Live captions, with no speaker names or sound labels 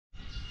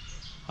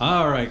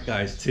All right,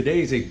 guys,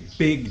 today's a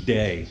big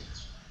day.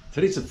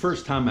 Today's the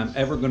first time I'm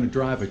ever going to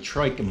drive a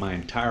trike in my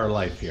entire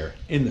life here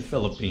in the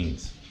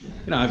Philippines.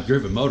 You know, I've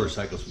driven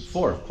motorcycles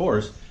before, of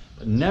course,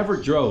 but never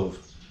drove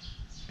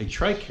a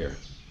trike here.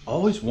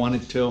 Always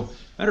wanted to.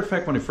 Matter of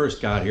fact, when I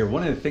first got here,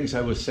 one of the things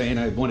I was saying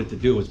I wanted to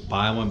do was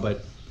buy one,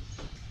 but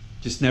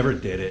just never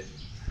did it.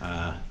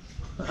 I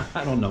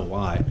don't know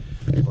why,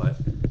 but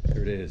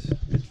here it is.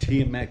 The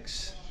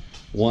TMX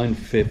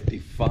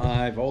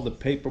 155. All the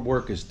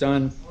paperwork is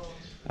done.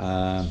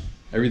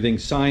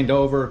 Everything's signed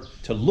over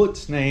to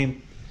Lut's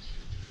name.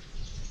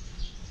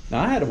 Now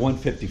I had a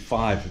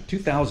 155, a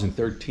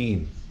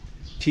 2013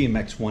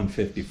 TMX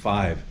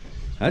 155.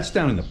 That's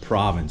down in the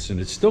province and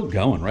it's still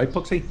going, right,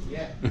 Puxy?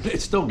 Yeah.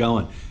 It's still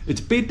going.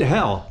 It's beat to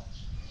hell.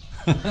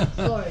 Of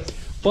course.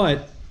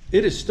 But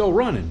it is still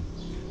running.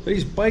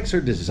 These bikes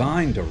are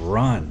designed to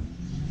run.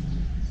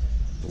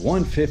 The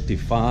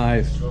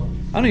 155. I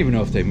don't even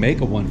know if they make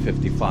a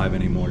 155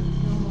 anymore. No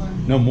more.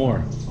 No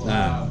more.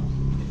 Nah.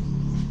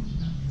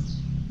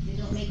 They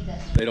don't make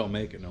that. They don't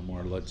make it no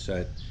more, let's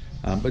say.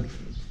 But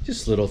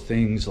just little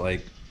things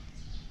like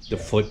the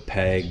foot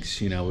pegs,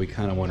 you know, we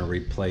kind of want to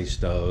replace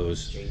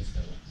those.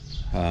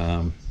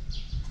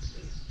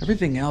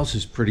 Everything else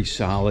is pretty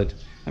solid.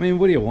 I mean,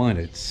 what do you want?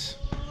 It's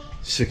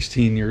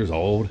 16 years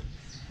old,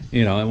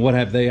 you know, and what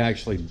have they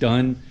actually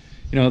done?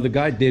 You know, the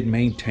guy did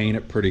maintain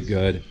it pretty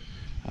good.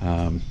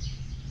 To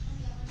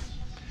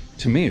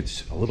me,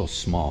 it's a little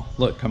small.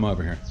 Look, come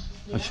over here.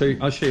 I'll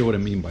show you what I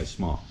mean by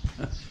small.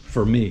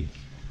 For me.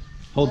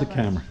 Hold the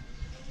camera.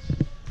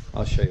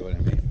 I'll show you what I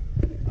mean.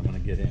 I'm gonna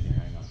get in here.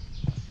 Hang on.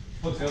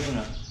 Let's open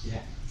up.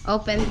 Yeah.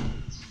 Open.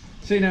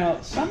 See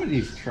now, some of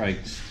these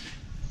trikes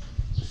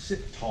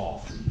sit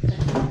tall.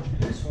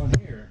 This one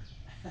here.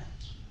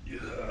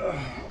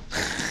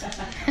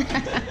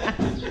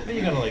 Then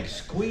you gotta like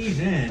squeeze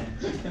in.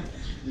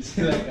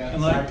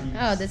 And like,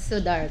 Oh, that's so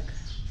dark.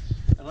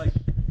 and like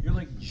you're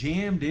like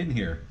jammed in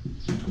here.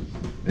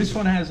 This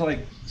one has like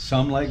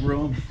some leg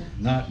room,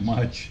 not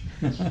much.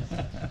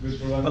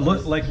 But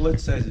look, like Lit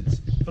says, it's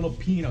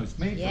Filipino. It's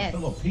made Yes. for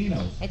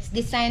Filipinos. It's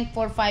designed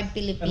for 5 And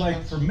Filipinos.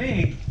 like for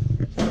me,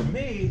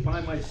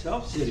 by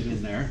myself sitting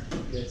in there,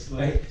 it's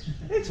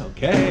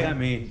okay. I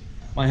mean,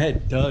 my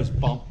head does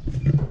bump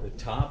the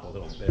top a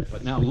little bit.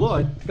 But now,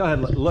 Lut, go ahead,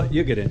 Lut,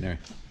 you get in there.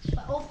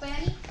 Open.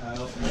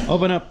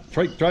 Open up,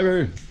 trike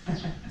driver.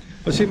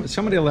 But see,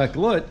 somebody like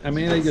Lut, I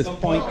mean, they just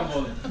point,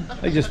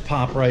 they just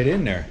pop right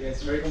in there. Yeah,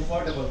 it's very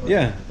comfortable.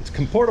 Yeah, it's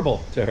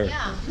comfortable to her.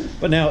 Yeah.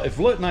 But now, if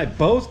Lut and I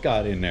both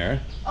got in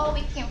there, Oh,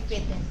 we can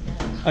fit in.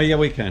 oh yeah,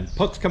 we can.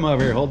 Pucks, come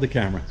over here, hold the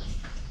camera.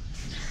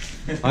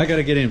 I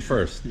gotta get in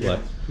first. Lut.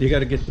 You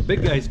gotta get, the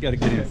big guy's gotta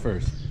get in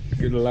first.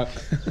 Good luck.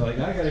 So like,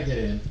 I gotta get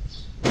in.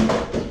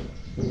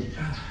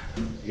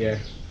 Yeah.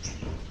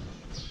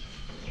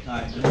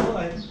 Alright, just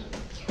Lut.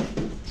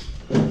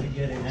 To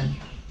get in.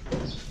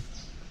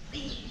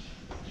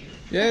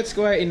 Yeah, it's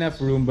quite enough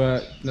room,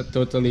 but not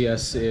totally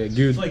as good.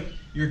 It's like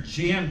you're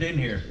jammed in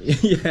here.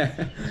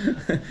 Yeah.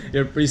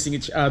 You're pressing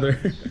each other.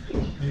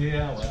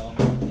 Yeah, well.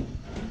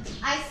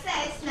 I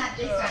say it's not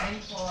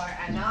designed for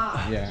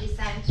Yeah.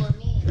 designed for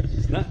me.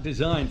 It's not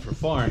designed for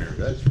foreigners,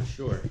 that's for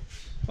sure.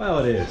 Well,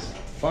 it is.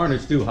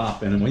 Foreigners do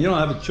hop in, and when you don't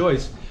have a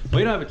choice,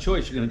 you're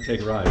gonna take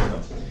a ride.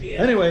 So,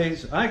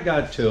 anyways, I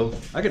gotta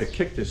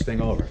kick this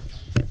thing over.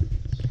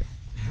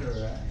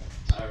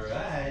 All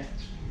right.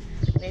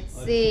 Let's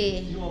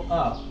see. Fuel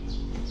up.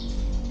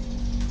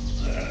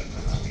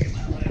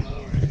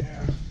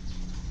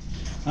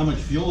 How much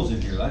fuel's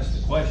in here? That's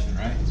the question,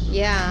 right?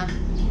 Yeah.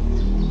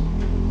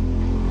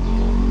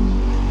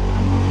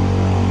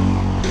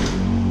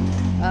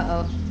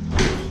 Uh-oh.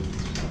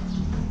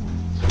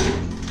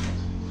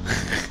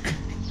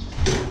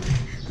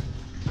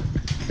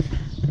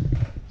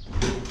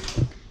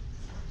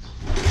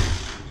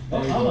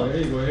 There you go, there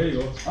you go, there you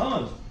go.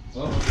 Almost.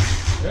 Oh,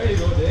 there you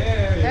go,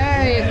 there you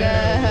There you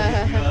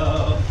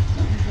go.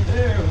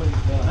 There we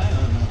go. Hang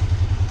on now.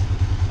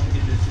 Let me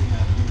get this thing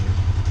out of here.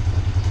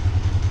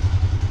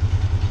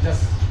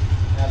 Just,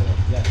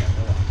 yeah.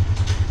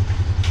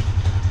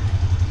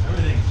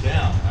 Everything's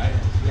down, right?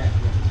 Yeah.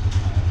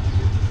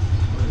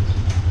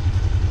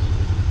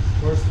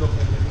 First look,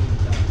 everything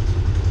is done.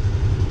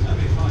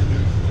 That'd be fine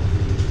here.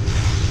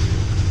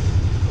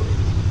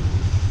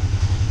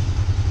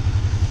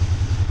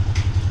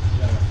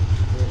 Yeah,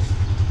 first.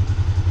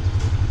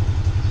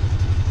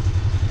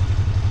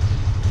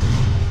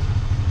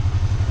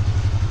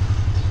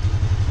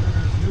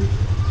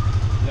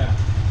 Yeah,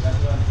 that's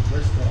one.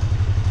 First look.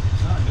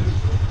 It's not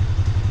neutral.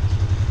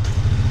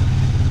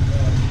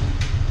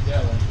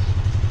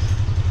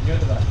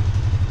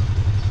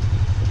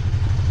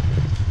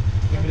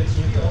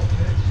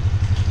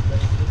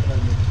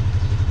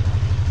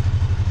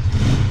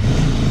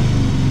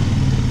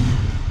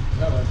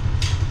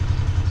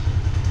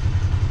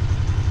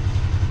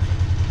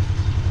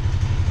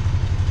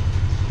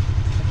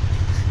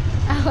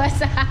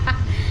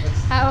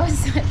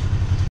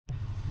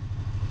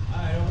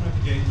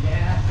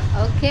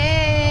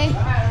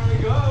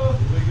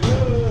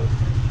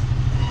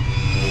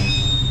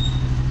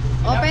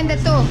 Open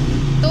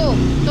the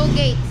two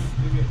gates.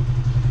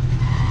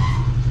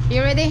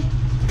 You ready?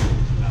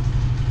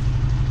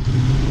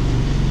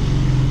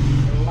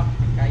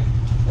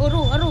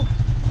 Uru.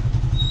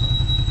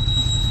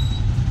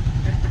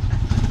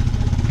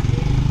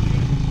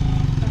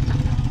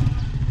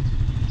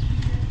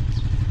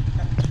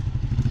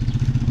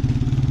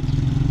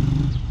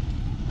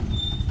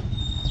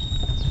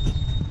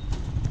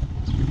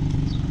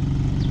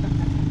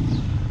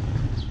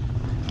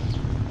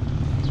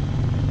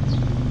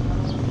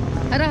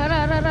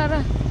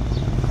 Ara.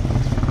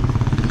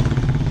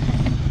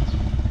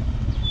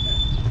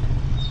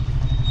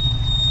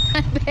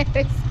 I'm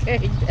very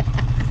scared.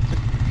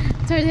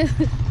 Turn it.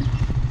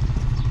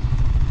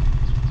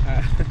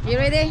 You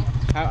ready?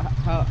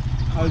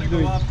 How do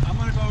you? I'm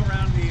gonna go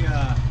around the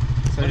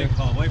what do you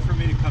call it? Wait for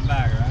me to come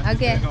back, right?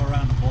 Okay. I'm gonna go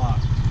around the block.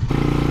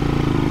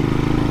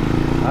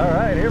 All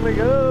right, here we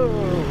go.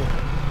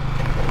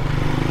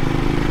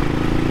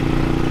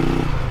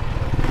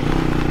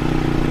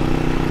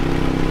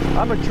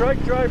 I'm a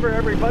trike driver,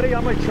 everybody.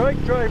 I'm a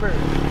trike driver.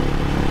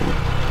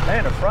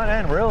 Man, the front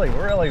end really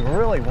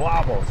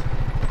wobbles.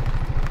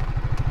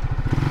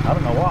 I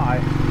don't know why.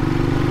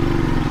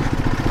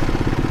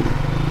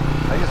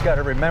 I just got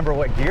to remember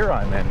what gear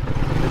I'm in.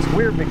 It's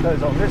weird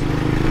because on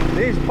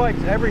these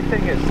bikes,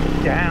 everything is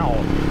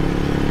down.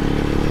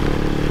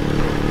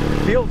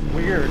 It feels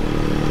weird.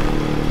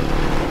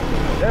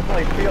 It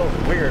definitely feels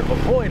weird.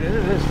 But boy,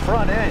 does this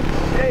front end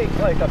shake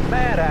like a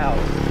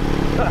madhouse.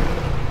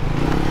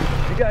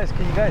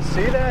 Can you guys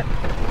see that?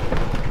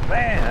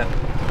 Man,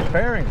 the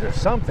bearings or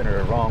something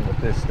are wrong with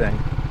this thing.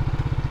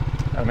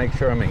 Gotta make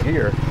sure I'm in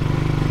gear.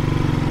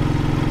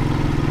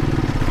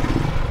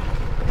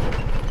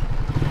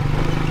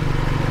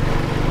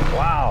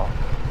 Wow,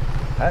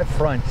 that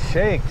front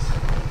shakes.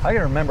 I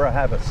can remember I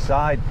have a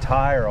side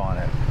tire on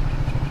it.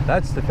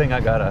 That's the thing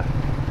I gotta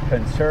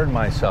concern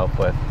myself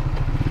with.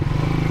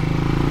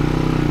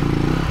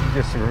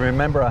 Just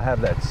remember I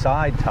have that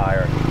side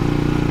tire.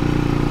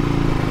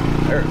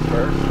 There's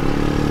first.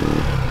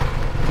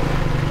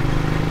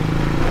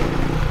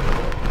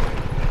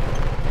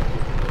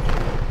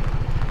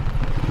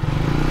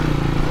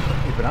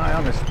 Keep an eye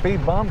on the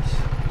speed bumps.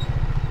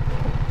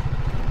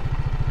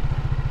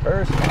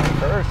 First.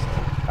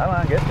 Come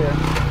on, get there.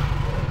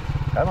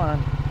 Come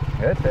on,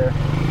 get there.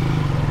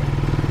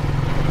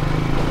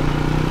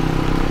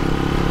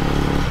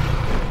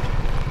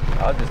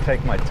 I'll just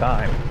take my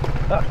time.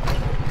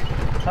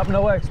 I'm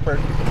no expert.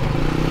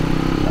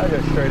 I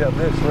go straight up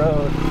this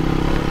road.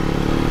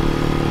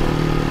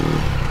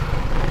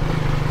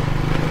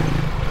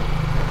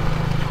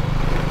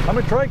 I'm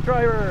a trike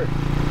driver.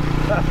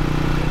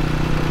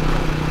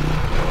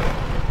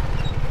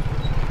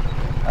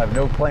 I have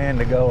no plan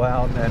to go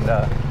out and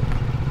I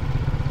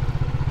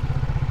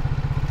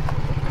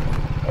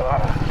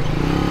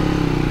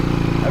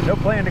have no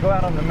plan to go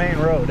out on the main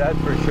road, that's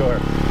for sure.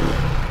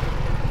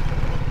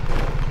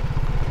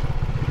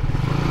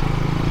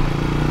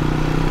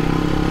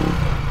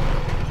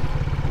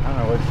 I don't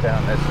know what's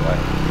down this way.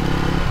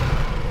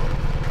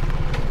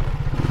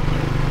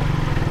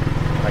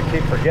 I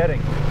keep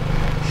forgetting.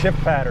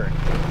 Shift pattern.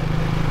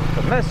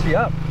 It'll mess you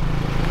up.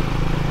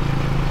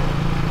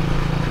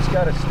 Just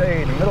gotta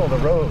stay in the middle of the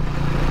road.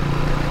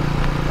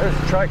 There's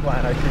a trike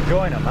line. I should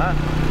join them, huh?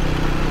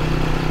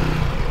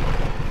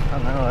 I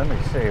don't know. Let me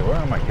see. Where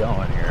am I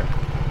going here?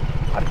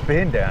 I've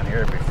been down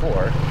here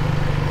before.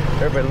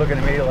 Everybody looking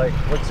at me like,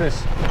 what's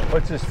this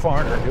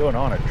foreigner doing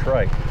on a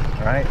trike,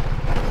 right?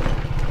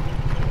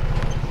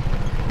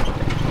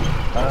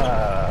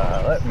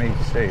 Let me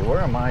see.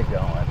 Where am I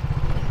going?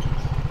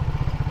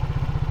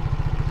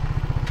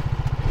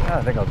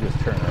 I think I'll just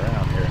turn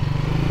around here.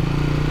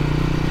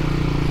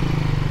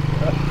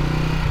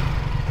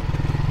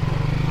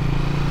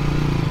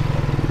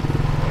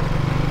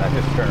 I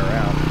just turn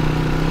around.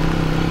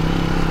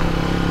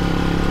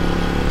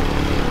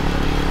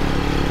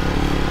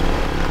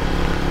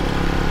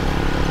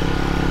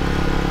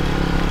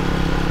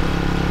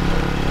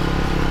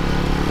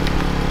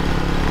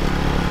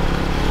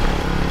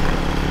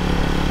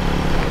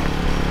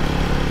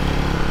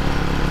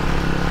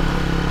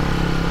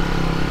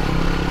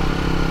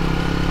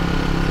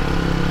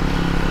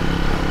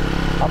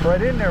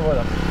 Right in there with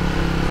them.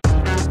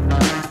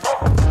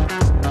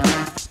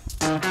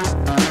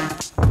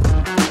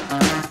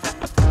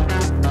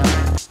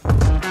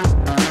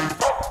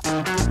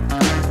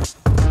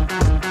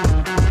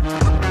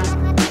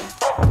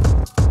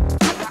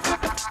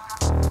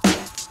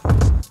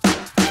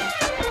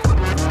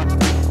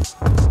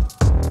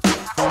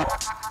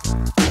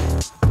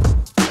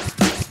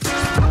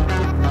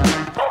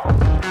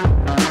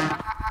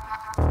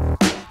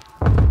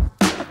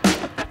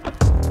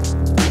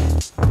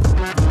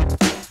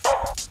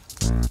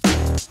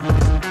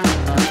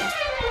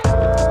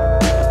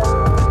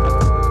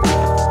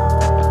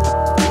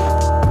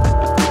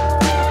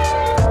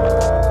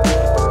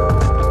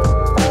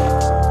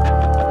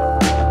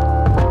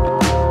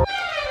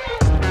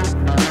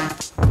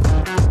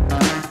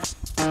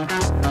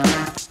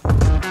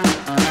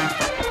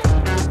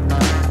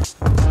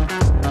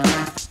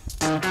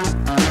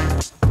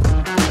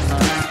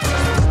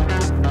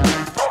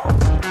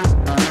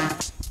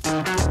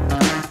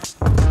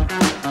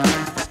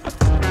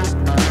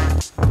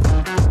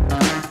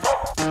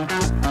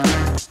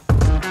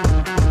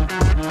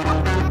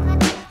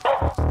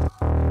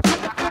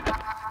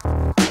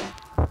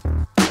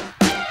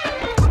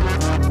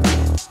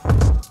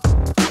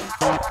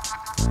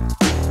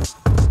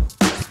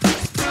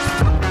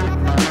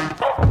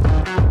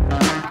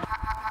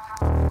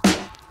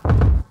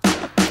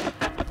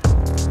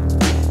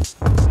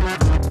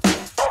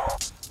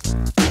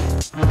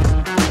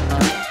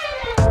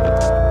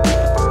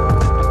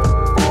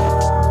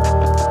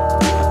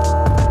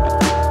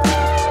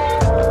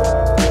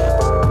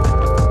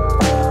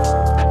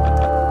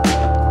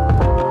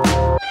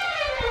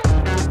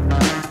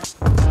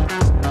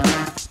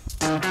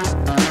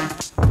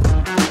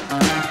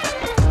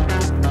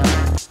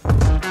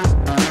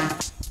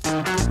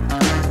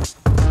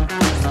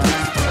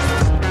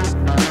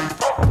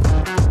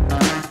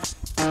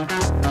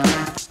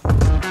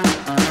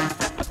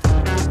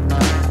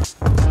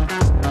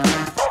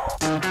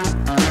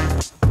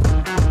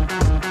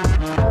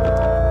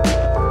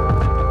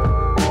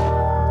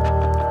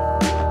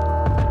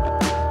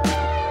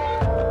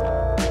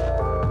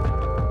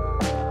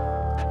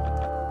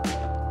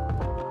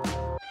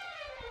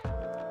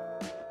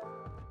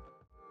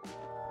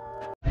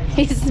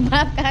 He's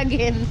back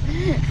again.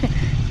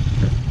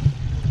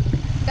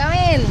 Come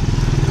in.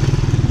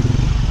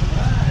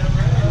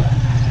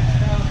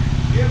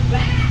 You're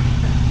back.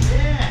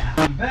 Yeah,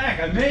 I'm back.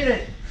 I made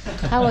it.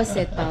 How was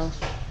it, Paul?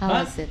 How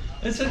was it?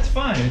 It's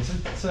fun.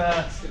 It's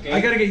okay.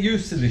 I got to get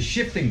used to the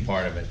shifting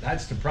part of it.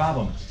 That's the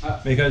problem.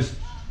 Because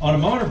on a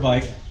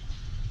motorbike,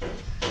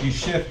 you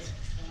shift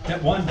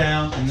that one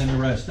down and then the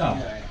rest up.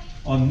 Yeah, yeah.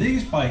 On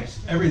these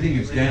bikes, everything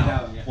is Really down.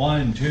 down, yeah.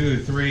 1,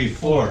 2, 3,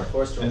 4,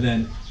 Four stroke. and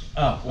then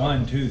up.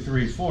 1, 2,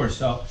 3, 4.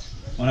 So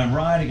when I'm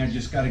riding, I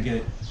just got to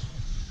get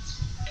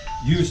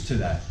used to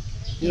that.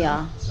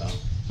 Yeah. So,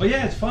 but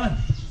yeah, it's fun.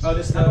 Oh,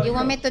 this You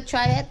want me to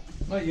try it?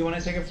 Well, you want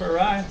to take it for a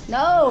ride?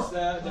 No.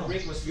 the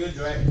brake was good,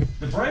 right?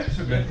 The brakes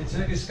are good.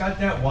 It's got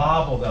that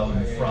wobble though in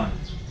the front.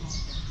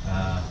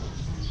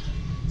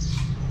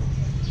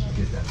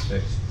 Get that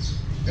fixed.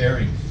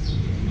 Bearings.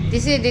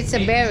 It's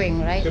a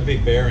bearing, right? Could be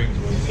bearings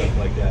when stuff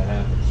like that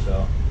happens.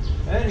 So,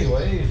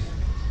 anyways,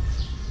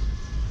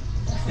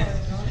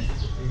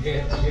 You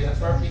get a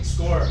perfect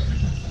score.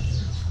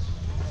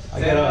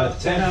 I got a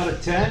 10 out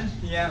of 10.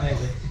 Yeah,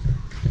 maybe.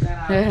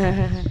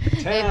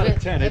 10 out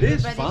of 10. It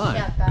is Everybody fun.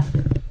 shocked, huh?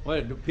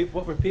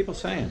 What were people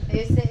saying?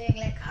 You're saying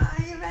like, oh,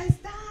 you run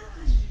that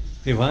one.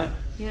 You what?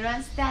 You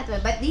run that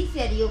one. But they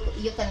said you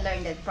can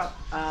learn that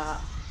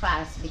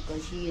fast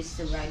because you used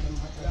to ride a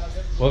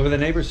motor. What were the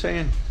neighbors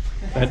saying?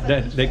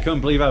 That they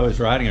couldn't believe I was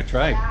riding a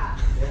trike.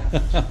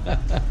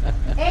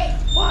 Hey,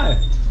 Why?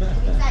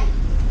 inside.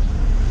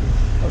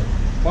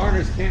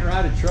 Foreigners can't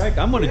ride a trike.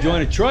 I'm going to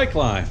join a trike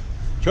line.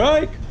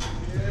 Trike.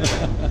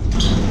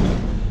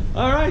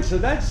 All right, so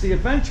that's the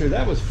adventure.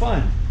 That was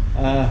fun.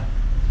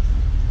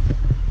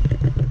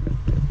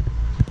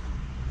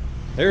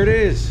 There it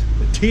is,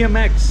 the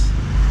TMX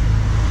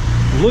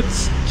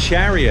Lutz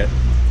Chariot.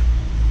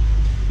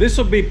 This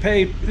will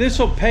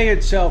pay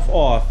itself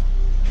off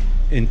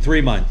in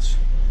 3 months.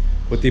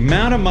 With the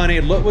amount of money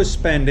Lutz was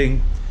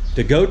spending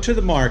to go to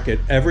the market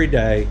every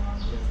day,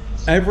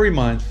 every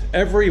month,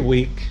 every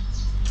week,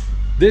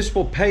 this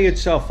will pay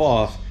itself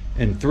off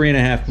in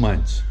 3.5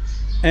 months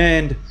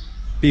and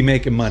be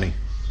making money.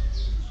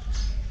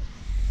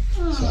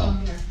 So.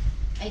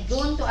 I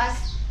going to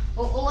ask.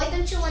 Oh, why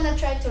don't you want to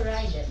try to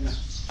ride it?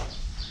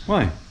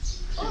 Why?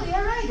 Oh, you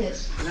ride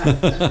it.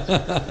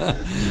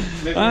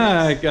 All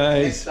right,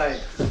 guys.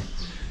 Next time.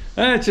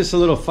 That's just a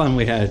little fun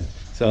we had.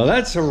 So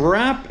that's a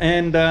wrap,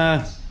 and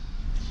I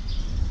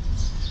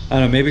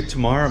don't know, maybe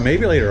tomorrow,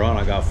 maybe later on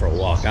I'll go out for a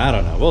walk. I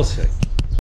don't know. We'll see.